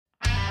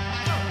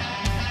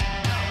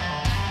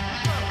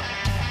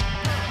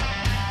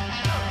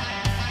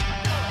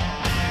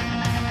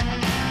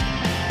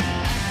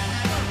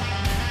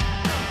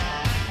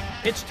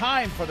It's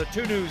time for the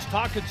 2 News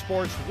Talkin'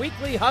 Sports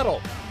Weekly Huddle,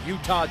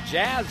 Utah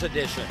Jazz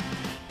edition.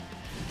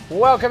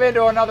 Welcome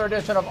into another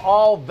edition of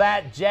All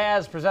That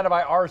Jazz, presented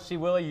by R.C.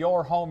 Willey,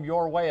 your home,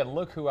 your way. And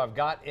look who I've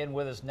got in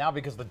with us now,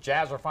 because the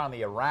Jazz are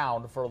finally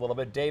around for a little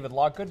bit. David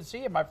Law, good to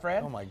see you, my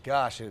friend. Oh my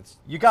gosh,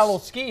 You got a little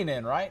skiing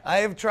in, right? I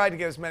have tried to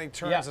get as many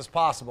turns as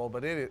possible,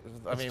 but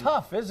it's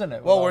tough, isn't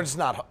it? Well, we're just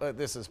not.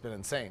 This has been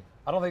insane.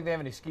 I don't think they have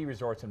any ski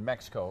resorts in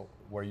Mexico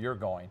where you're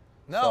going.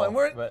 No, and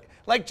we're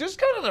just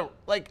kind of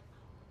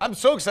I'm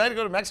so excited to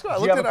go to Mexico.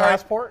 Do you have a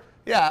passport?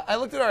 Yeah, I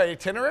looked at our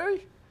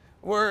itinerary.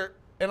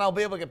 And I'll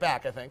be able to get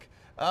back, I think.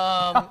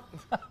 Well,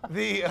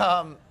 we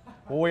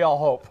all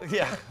hope.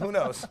 Yeah, who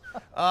knows?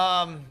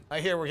 I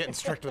hear we're getting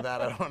strict with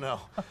that. I don't know.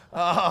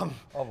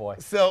 Oh boy.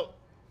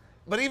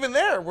 But even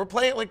there, we're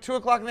playing at like 2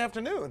 o'clock in the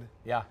afternoon.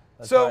 Yeah.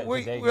 So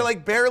we're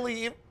like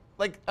barely.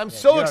 I'm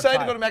so excited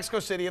to go to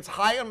Mexico City. It's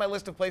high on my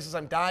list of places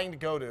I'm dying to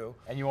go to.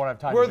 And you won't have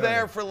time. We're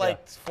there for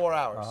 4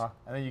 hours.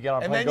 And then you get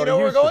on a plane. And then you know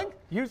where we're going?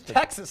 Houston.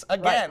 Texas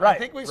again. Right, I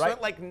think we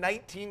spent like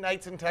 19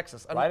 nights in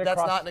Texas. That's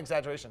not an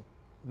exaggeration.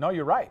 No,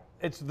 you're right.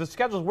 The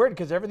schedule's weird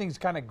because everything's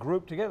kind of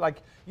grouped together.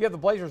 Like, you have the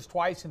Blazers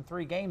twice in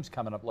 3 games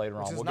coming up later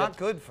on. Which is not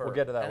good for We'll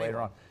get to that anyone.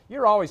 later on.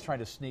 You're always trying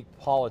to sneak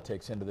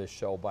politics into this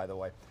show, by the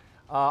way.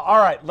 All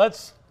right,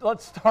 let's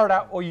start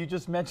out. Well, you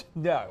just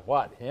mentioned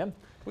him?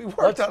 We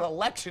worked on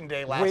Election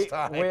Day last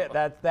time.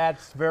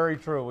 That's very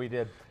true. We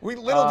did.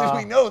 Little did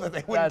we know that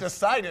they wouldn't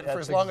decide it for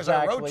as long as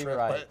our road trip.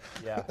 Right.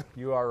 Yeah,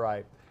 you are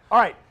right. All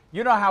right,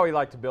 you know how we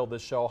like to build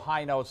this show: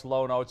 high notes,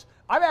 low notes.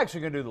 I'm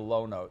actually going to do the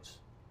low notes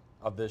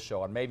of this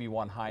show, and maybe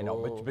one high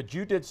note. But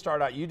you did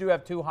start out. You do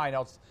have 2 high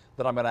notes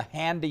that I'm going to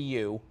hand to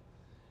you,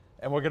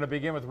 and we're going to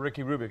begin with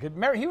Ricky Rubio.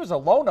 He was a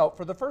low note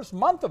for the first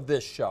month of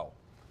this show,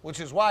 which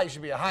is why he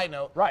should be a high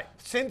note. Right.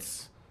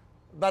 Since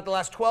about the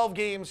last 12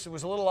 games, it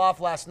was a little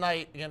off last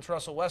night against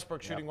Russell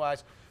Westbrook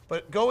shooting-wise.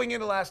 But going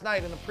into last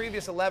night, in the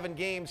previous 11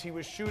 games, he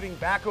was shooting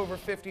back over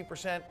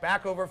 50%,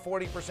 back over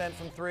 40%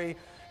 from 3.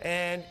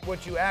 And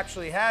what you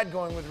actually had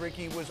going with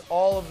Ricky was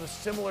all of the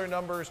similar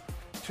numbers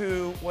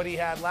to what he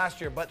had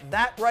last year. But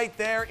that right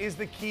there is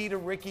the key to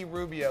Ricky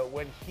Rubio.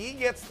 When he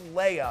gets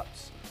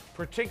layups,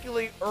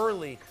 particularly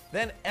early,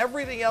 then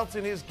everything else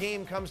in his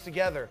game comes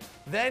together.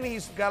 Then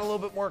he's got a little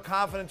bit more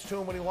confidence to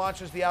him when he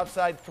launches the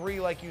outside 3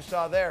 like you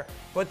saw there.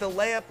 But the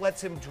layup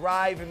lets him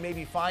drive and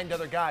maybe find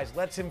other guys,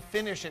 lets him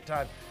finish at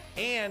times.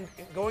 And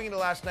going into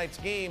last night's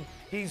game,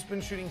 he's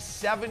been shooting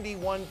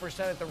 71%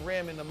 at the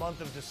rim in the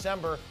month of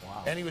December.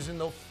 Wow. And he was in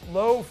the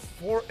low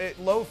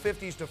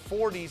 50s to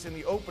 40s in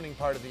the opening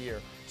part of the year.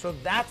 So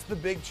that's the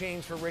big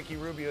change for Ricky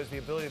Rubio, is the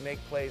ability to make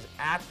plays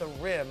at the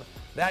rim.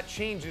 That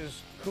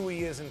changes who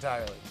he is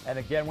entirely. And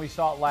again, we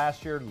saw it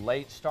last year,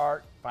 late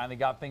start, finally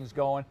got things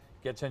going,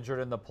 gets injured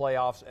in the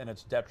playoffs, and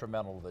it's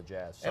detrimental to the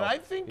Jazz. So and I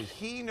think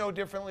he, no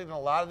differently than a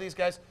lot of these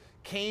guys,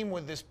 came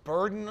with this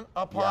burden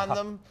upon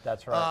them.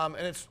 That's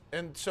right.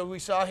 And so we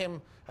saw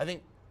him, I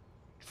think,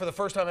 for the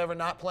first time ever,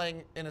 not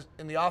playing in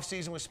the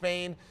offseason with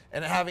Spain,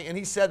 and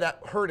he said that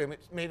hurt him. It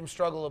made him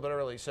struggle a little bit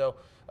early. So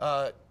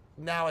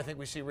now I think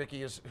we see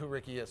Ricky is who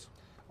Ricky is.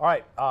 All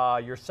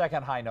right, your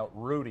second high note,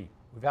 Rudy.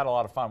 We've had a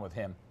lot of fun with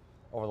him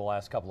over the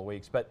last couple of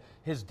weeks, but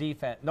his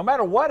defense, no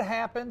matter what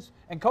happens,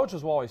 and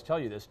coaches will always tell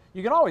you this,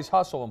 you can always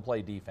hustle and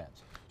play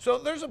defense. So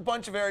there's a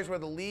bunch of areas where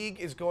the league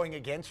is going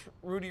against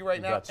Rudy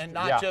right now, and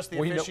not just the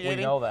officiating,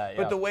 we know that,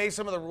 but the way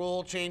some of the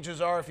rule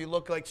changes are. If you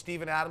look like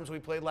Steven Adams, we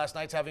played last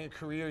night's having a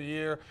career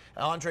year.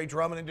 Andre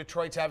Drummond in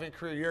Detroit's having a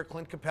career year.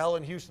 Clint Capella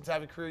in Houston's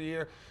having a career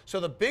year. So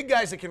the big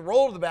guys that can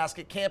roll to the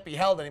basket can't be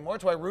held anymore.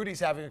 That's why Rudy's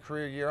having a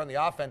career year on the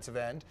offensive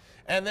end.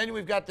 And then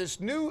we've got this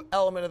new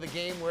element of the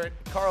game where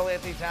Karl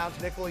Anthony Towns,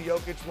 Nikola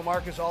Jokic,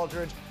 LaMarcus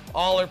Aldridge,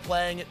 all are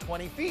playing at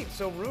 20 feet.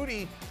 So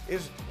Rudy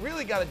is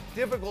really got a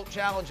difficult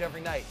challenge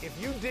every night. If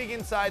you dig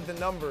inside the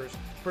numbers,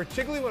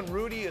 particularly when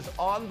Rudy is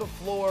on the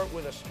floor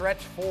with a stretch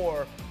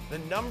 4, the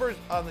numbers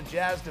on the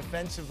Jazz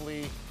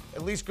defensively,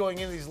 at least going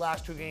into these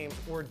last 2 games,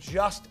 were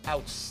just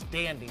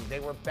outstanding. They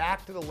were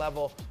back to the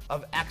level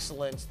of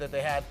excellence that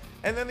they had.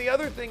 And then the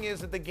other thing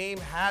is that the game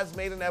has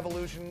made an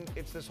evolution.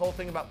 It's this whole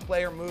thing about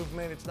player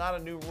movement. It's not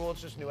a new rule,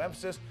 it's just new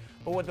emphasis.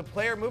 But what the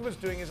player movement's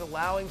doing is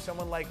allowing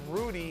someone like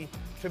Rudy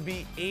to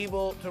be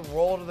able to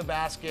roll to the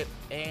basket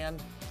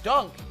and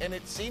dunk. And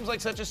it seems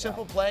like such a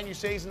simple play, and you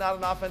say he's not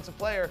an offensive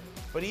player,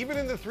 but even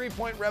in the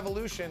 3-point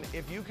revolution,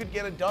 if you could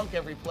get a dunk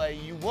every play,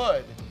 you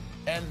would.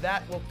 And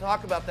that, we'll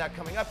talk about that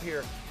coming up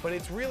here, but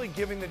it's really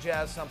giving the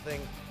Jazz something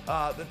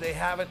that they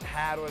haven't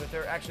had, or that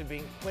they're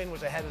actually Quinn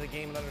was ahead of the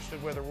game and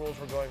understood where the rules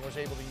were going, was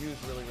able to use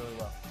really, really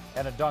well.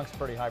 And a dunk's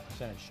pretty high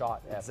percentage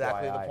shot.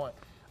 Exactly FYI. the point.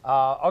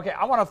 Okay,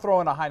 I want to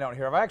throw in a high note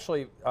here. I've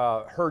actually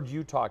heard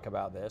you talk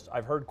about this.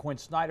 I've heard Quinn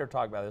Snyder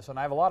talk about this, and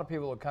I have a lot of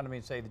people who come to me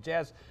and say, the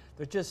Jazz,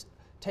 they're just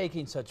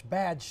taking such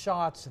bad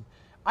shots. And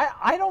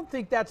I don't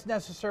think that's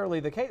necessarily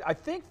the case. I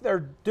think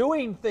they're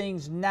doing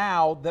things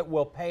now that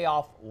will pay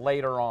off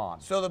later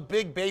on. So the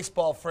big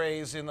baseball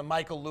phrase in the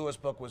Michael Lewis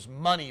book was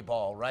money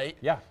ball, right?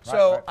 Yeah.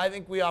 So right. I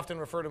think we often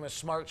refer to them as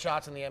smart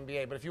shots in the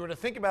NBA. But if you were to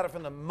think about it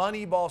from the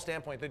money ball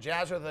standpoint, the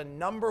Jazz are the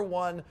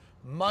 #1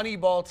 money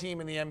ball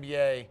team in the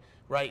NBA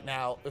right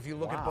now, if you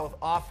look at both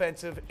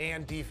offensive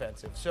and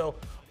defensive. So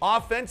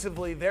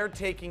offensively, they're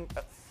taking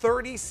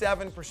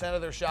 37%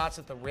 of their shots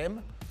at the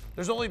rim.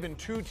 There's only been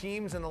 2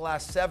 teams in the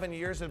last 7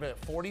 years that have been at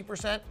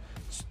 40%.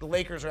 The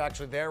Lakers are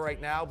actually there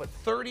right now, but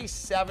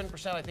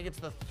 37%, I think it's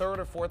the 3rd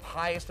or 4th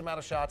highest amount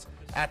of shots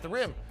at the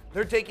rim.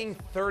 They're taking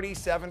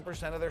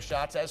 37% of their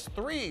shots as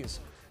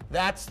threes.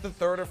 That's the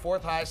 3rd or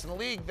 4th highest in the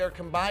league. Their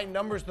combined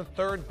numbers, the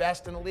 3rd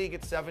best in the league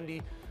at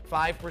 75%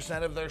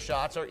 of their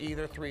shots are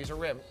either threes or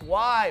rim.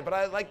 Why? But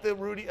I like the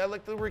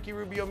Ricky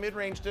Rubio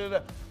mid-range.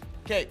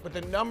 Okay, but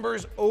the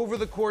numbers over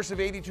the course of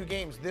 82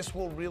 games, this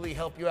will really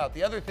help you out.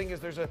 The other thing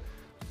is there's a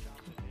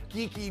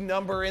geeky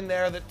number in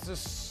there that's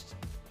just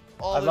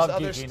all this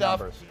other stuff,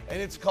 numbers.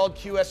 and it's called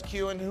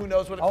QSQ, and who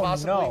knows what it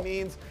possibly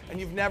means, and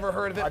you've never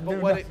heard of it. But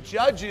what it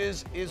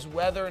judges is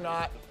whether or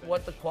not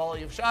what the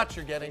quality of shots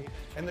you're getting,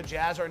 and the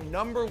Jazz are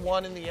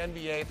 #1 in the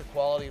NBA at the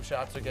quality of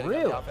shots they're getting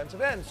on the offensive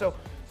end. So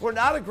we're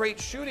not a great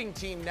shooting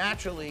team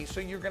naturally,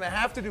 so you're going to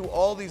have to do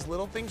all these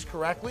little things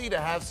correctly to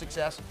have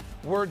success.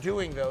 We're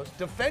doing those.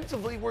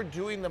 Defensively, we're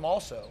doing them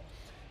also.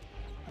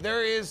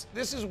 This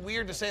is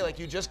weird to say, like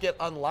you just get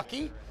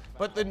unlucky,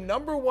 but the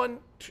 #1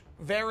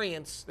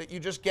 variance that you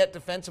just get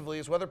defensively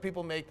is whether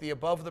people make the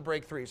above the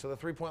break three. So the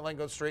 3-point line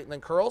goes straight and then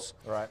curls.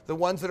 Right. The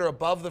ones that are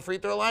above the free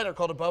throw line are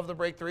called above the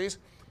break threes.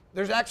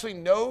 There's actually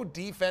no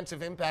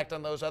defensive impact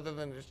on those other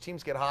than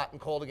teams get hot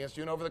and cold against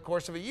you. And over the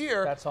course of a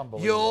year, that's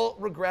unbelievable. You'll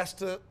regress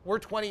to, we're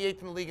 28th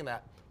in the league in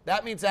that.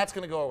 That means that's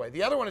going to go away.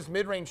 The other one is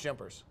mid-range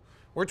jumpers.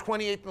 We're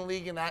 28th in the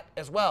league in that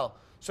as well.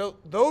 So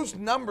those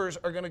numbers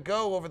are going to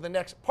go over the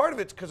next, part of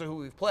it's because of who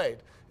we've played.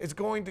 It's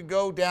going to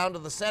go down to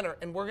the center,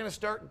 and we're going to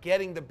start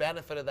getting the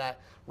benefit of that.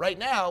 Right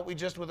now, we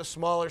just, with a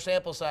smaller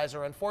sample size,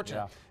 are unfortunate.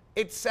 Yeah.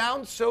 It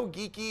sounds so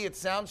geeky. It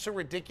sounds so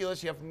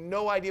ridiculous. You have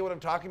no idea what I'm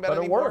talking about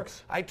anymore. But it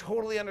works. I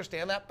totally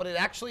understand that, but it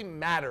actually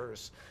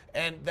matters.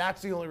 And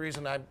that's the only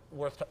reason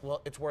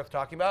it's worth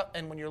talking about.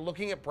 And when you're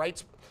looking at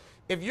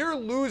if you're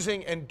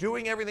losing and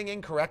doing everything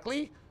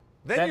incorrectly,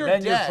 then you're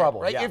dead, you're in trouble.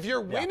 Right? Yeah. If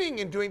you're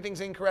winning and doing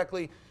things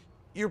incorrectly,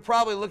 you're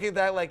probably looking at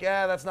that like,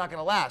 that's not going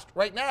to last.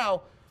 Right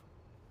now,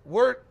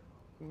 we're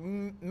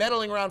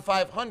meddling around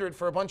 500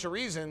 for a bunch of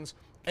reasons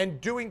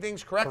and doing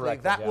things correctly.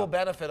 That will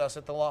benefit us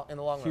in the long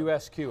run.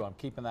 QSQ, I'm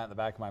keeping that in the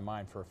back of my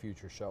mind for a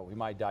future show. We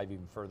might dive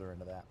even further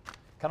into that.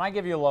 Can I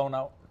give you a low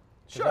note?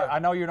 Sure. I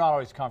know you're not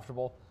always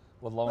comfortable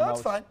with low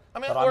notes. That's fine. I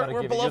mean, but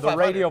we're below 500. You're the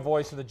radio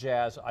voice of the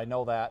Jazz. I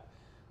know that.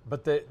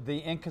 But the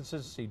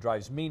inconsistency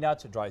drives me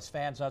nuts. It drives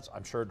fans nuts.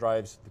 I'm sure it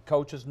drives the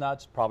coaches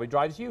nuts. Probably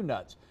drives you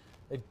nuts.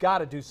 They've got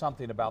to do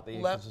something about the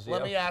inconsistency.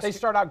 Let me ask they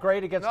start out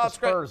great against the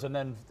Spurs and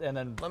then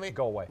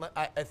go away.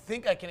 I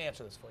think I can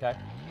answer this for you. Okay.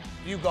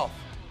 Do you golf?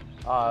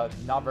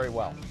 Not very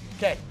well.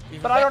 Okay.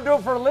 But I don't do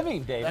it for a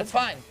living, David. That's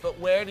fine. But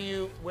when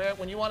you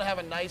want to have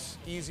a nice,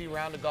 easy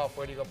round of golf,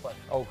 where do you go play?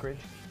 Oak Ridge.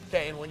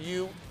 Okay, and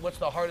what's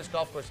the hardest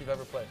golf course you've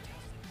ever played?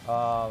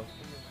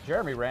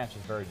 Jeremy Ranch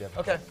is very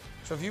difficult. Okay.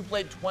 So if you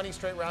played 20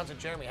 straight rounds at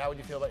Jeremy, how would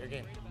you feel about your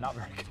game? Not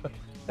very good.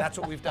 That's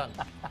what we've done.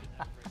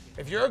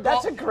 If you're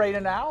that's a great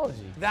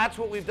analogy. That's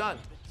what we've done.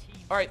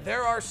 All right,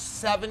 there are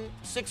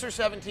 6 or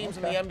 7 teams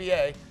in the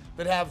NBA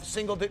that have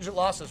single-digit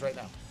losses right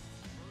now.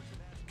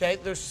 Okay,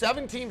 there's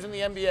 7 teams in the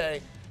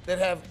NBA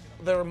that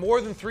are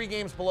more than 3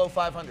 games below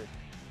 500.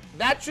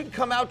 That should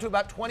come out to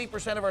about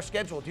 20% of our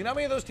schedule. Do you know how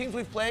many of those teams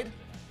we've played?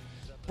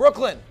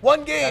 Brooklyn,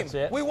 1 game. That's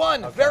it? We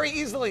won very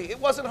easily. It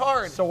wasn't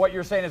hard. So what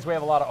you're saying is we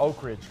have a lot of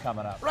Oak Ridge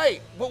coming up. Right,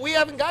 but we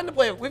haven't gotten to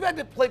play it. We've had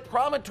to play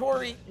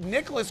promontory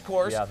Nicholas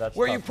course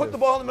where you put the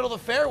ball in the middle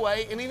of the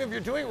fairway, and even if you're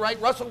doing it right,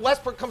 Russell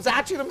Westbrook comes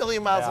at you at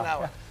 1,000,000 miles an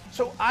hour.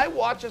 So I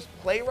watch us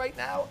play right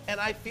now, and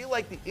I feel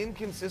like the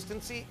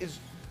inconsistency is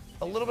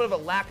a little bit of a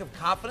lack of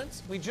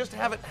confidence. We just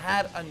haven't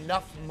had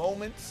enough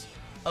moments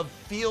of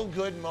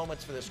feel-good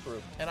moments for this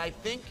group. And I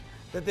think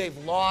that they've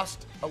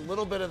lost a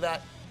little bit of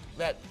that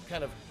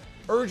kind of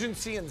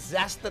urgency and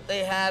zest that they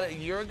had a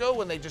year ago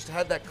when they just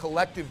had that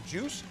collective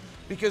juice,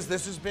 because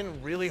this has been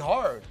really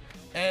hard.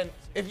 And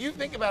if you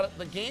think about it,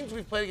 the games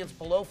we've played against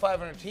below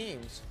 500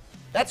 teams,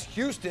 that's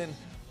Houston,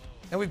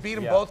 and we've beat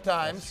them both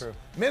times. That's true.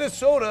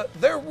 Minnesota,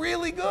 they're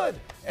really good.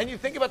 And you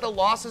think about the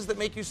losses that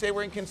make you say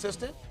we're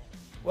inconsistent?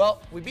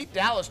 Well, we beat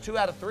Dallas 2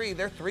 out of 3.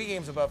 They're 3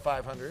 games above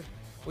 500.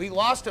 We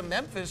lost to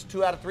Memphis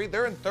 2 out of 3.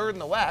 They're in 3rd in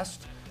the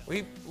West.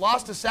 We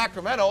lost to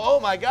Sacramento. Oh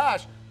my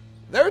gosh,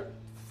 they're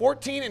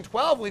 14 and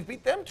 12. We've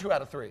beat them 2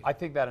 out of 3. I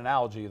think that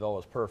analogy though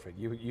is perfect.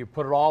 You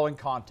put it all in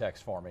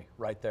context for me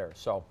right there.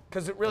 So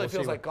because it really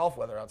feels like golf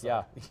weather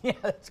outside. Yeah,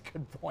 that's a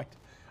good point.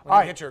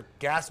 When you get your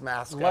gas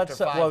mask after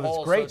 5 holes. Well,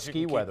 it's great so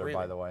ski weather,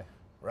 breathing. by the way.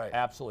 Right.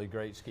 Absolutely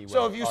great ski weather.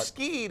 So if you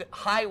skied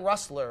high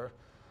Rustler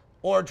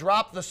or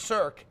drop the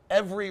circ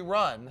every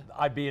run,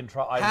 I'd be in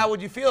trouble. how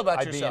would you feel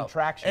about yourself? I'd be in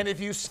traction. And if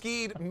you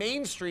skied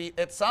Main Street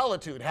at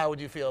Solitude, how would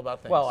you feel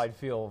about things? Well, I'd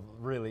feel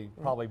really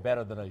probably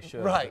better than I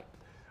should. Right.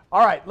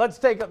 All right,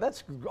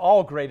 that's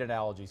all great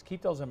analogies.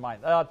 Keep those in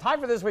mind.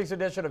 Time for this week's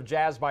edition of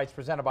Jazz Bites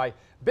presented by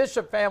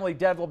Bishop Family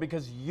Dental,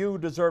 because you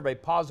deserve a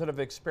positive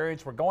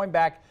experience. We're going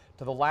back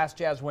to the last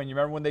Jazz win. You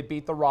remember when they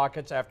beat the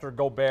Rockets after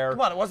Gobert?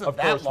 Come on, it wasn't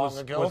that long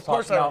ago. Of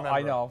course I remember.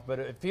 I know, but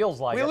it feels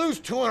like we it. lose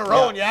 2 in a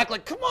row and you act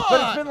like, come on.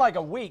 But it's been like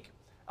a week.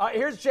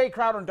 Here's Jay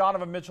Crowder and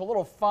Donovan Mitchell. A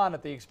little fun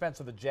at the expense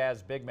of the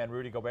Jazz big men,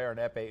 Rudy Gobert and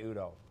Epe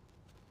Udoh.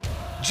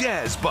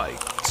 Jazz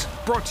Bites,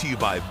 brought to you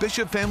by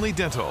Bishop Family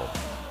Dental.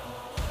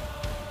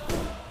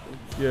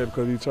 Yeah,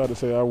 because he tried to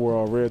say I wore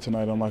all red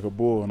tonight. I'm like a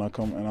bull,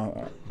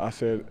 and I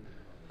said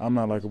I'm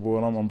not like a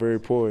bull. I'm very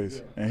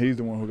poised, and he's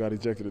the one who got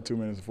ejected at 2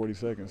 minutes and 40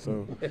 seconds.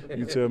 So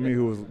you tell me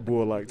who was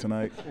bull-like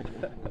tonight.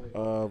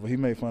 But he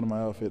made fun of my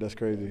outfit. That's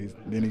crazy.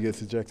 Then he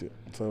gets ejected.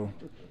 So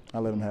I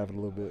let him have it a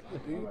little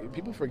bit.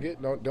 People forget,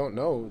 don't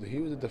know that he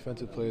was the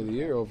Defensive Player of the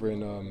Year over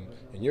in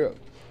Europe.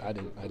 I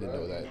didn't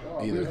know that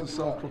either. He's the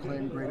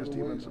self-proclaimed greatest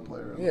defensive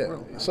player in the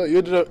world. So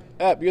you're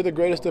the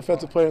greatest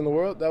defensive player in the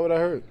world? That's what I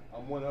heard.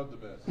 I'm one of the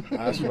best.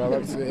 That's what I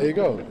like to say. There you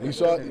go. You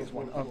saw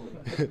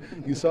it.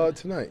 You saw it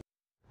tonight.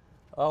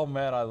 Oh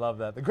man, I love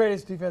that. The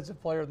greatest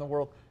defensive player in the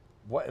world.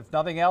 What, if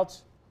nothing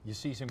else, you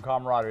see some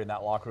camaraderie in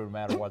that locker room, no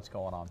matter what's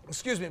going on.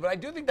 Excuse me, but I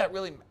do think that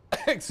really.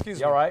 Excuse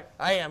me. You all right?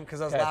 I am,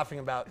 because I was laughing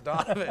about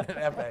Donovan and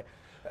Epe.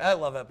 I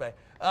love Epe.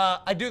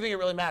 I do think it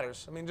really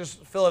matters. I mean,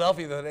 just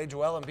Philadelphia the other day,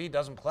 Joel Embiid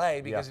doesn't play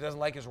because he doesn't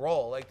like his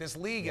role. Like, this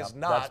league is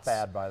nuts. That's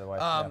bad, by the way.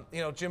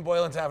 You know, Jim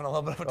Boylan's having a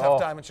little bit of a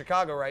tough time in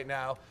Chicago right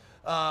now.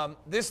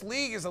 This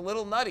league is a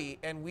little nutty,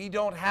 and we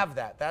don't have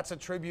that. That's a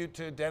tribute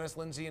to Dennis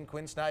Lindsey and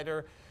Quinn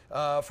Snyder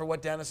for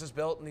what Dennis has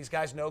built, and these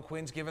guys know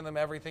Quinn's giving them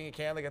everything he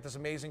can. They got this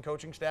amazing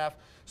coaching staff.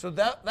 So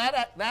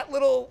that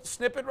little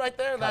snippet right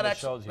there, that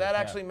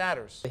actually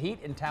matters. The Heat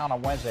in town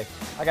on Wednesday.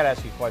 I got to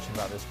ask you a question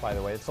about this, by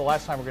the way. It's the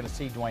last time we're going to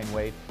see Dwayne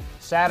Wade.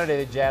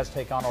 Saturday, the Jazz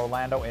take on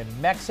Orlando in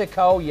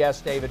Mexico.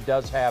 Yes, David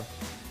does have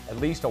at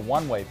least a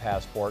one-way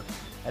passport.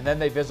 And then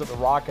they visit the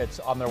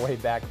Rockets on their way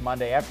back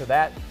Monday. After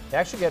that, they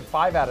actually get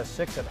 5 out of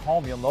 6 at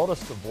home. You'll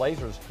notice the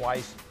Blazers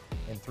twice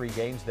in 3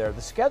 games there.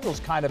 The schedule's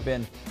kind of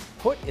been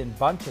put in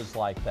bunches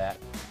like that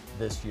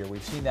this year.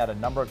 We've seen that a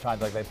number of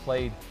times. Like they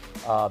played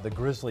the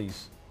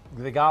Grizzlies.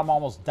 They got them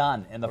almost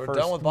done in the first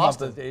done with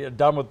Boston.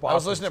 Done with Boston. I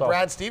was listening to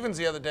Brad Stevens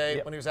the other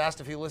day when he was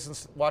asked if he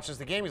watches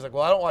the game. He's like,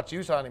 well, I don't watch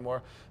Utah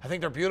anymore. I think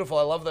they're beautiful.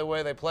 I love the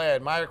way they play. I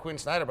admire Quinn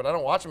Snyder, but I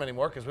don't watch them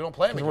anymore because we don't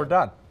play them anymore. We're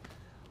done.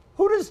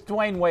 Who does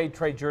Dwayne Wade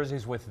trade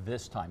jerseys with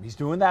this time? He's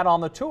doing that on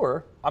the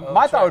tour.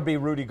 My thought would be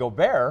Rudy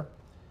Gobert.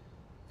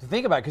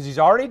 Think about it, because he's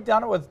already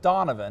done it with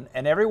Donovan,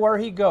 and everywhere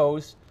he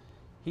goes,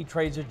 he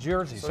trades a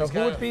jersey. So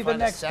who would be the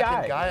next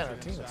guy on our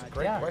team? That's a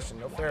great question.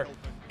 No fair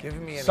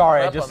giving me any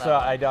Sorry, prep I just on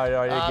that. I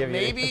didn't give you.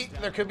 Maybe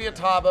there could be a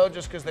Tabo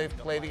just because they've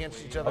played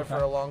against each other for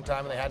a long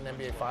time and they had an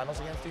NBA Finals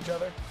against each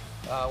other.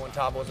 When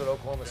Tabo was at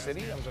Oklahoma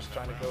City, I'm just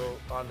trying to go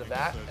on to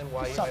that and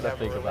why he might have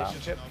a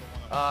relationship.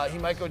 He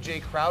might go Jay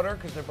Crowder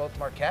because they're both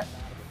Marquette.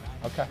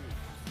 Okay.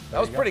 That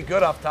was pretty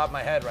good off the top of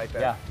my head right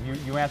there. Yeah,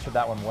 you answered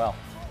that one well.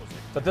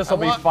 But this will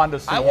be fun to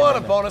see. I want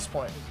a bonus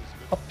point.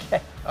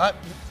 Okay.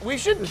 We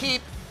should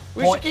keep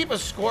a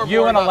scoreboard.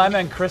 You and Alema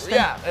and Kristen?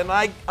 Yeah, and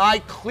I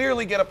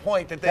clearly get a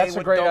point that they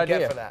don't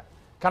get for that.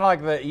 Kind of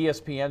like the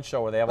ESPN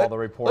show where they have all the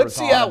reporters. Let's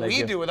see how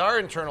we do with our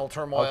internal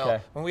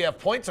turmoil when we have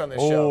points on this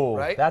show,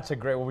 right? That's a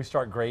great, when we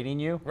start grading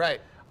you.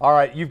 Right. All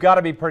right, you've got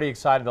to be pretty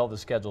excited though the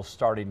schedule's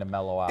starting to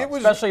mellow out,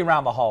 especially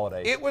around the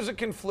holidays. It was a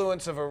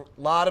confluence of a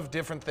lot of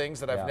different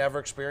things that I've never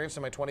experienced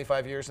in my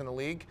 25 years in the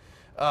league.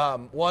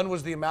 One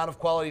was the amount of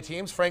quality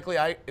teams. Frankly,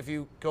 if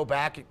you go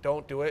back,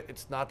 don't do it.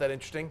 It's not that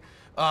interesting.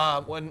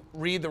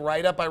 Read the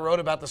write-up I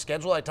wrote about the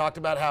schedule. I talked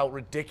about how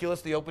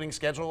ridiculous the opening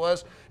schedule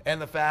was and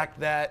the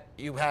fact that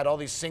you had all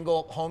these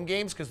single home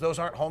games because those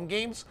aren't home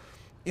games.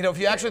 You know, if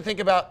you actually think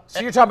about... So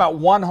you're talking about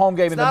one home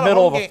game in the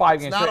middle of a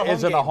 5-game stretch. It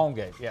isn't a home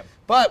game. Yeah.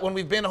 But when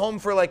we've been home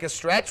for like a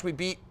stretch, we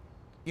beat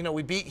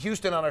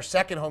Houston on our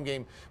second home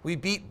game. We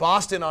beat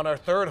Boston on our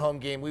third home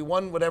game. We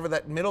won whatever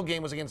that middle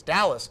game was against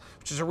Dallas,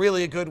 which is a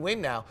really good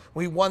win now.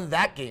 We won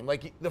that game.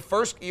 Like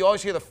you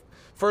always hear the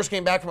first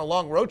game back from a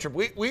long road trip.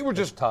 We were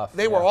just tough.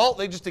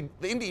 The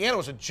Indiana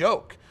was a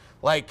joke.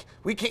 Like,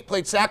 we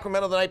played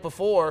Sacramento the night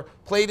before,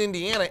 played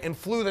Indiana, and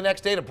flew the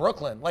next day to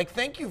Brooklyn. Like,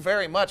 thank you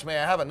very much. May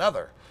I have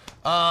another?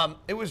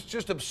 It was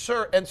just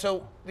absurd. And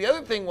so the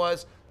other thing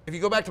was, if you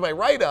go back to my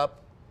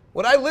write-up,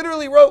 what I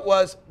literally wrote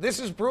was, this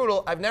is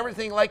brutal. I've never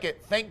seen like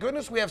it. Thank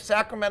goodness we have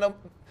Sacramento,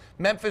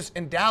 Memphis,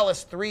 and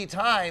Dallas 3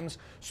 times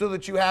so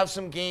that you have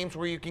some games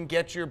where you can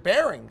get your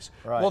bearings.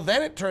 Right. Well,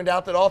 then it turned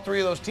out that all 3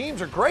 of those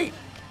teams are great.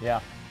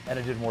 Yeah, and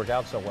it didn't work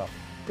out so well.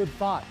 Good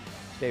thought,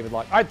 David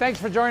Locke. All right, thanks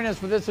for joining us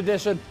for this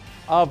edition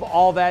of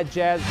All That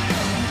Jazz.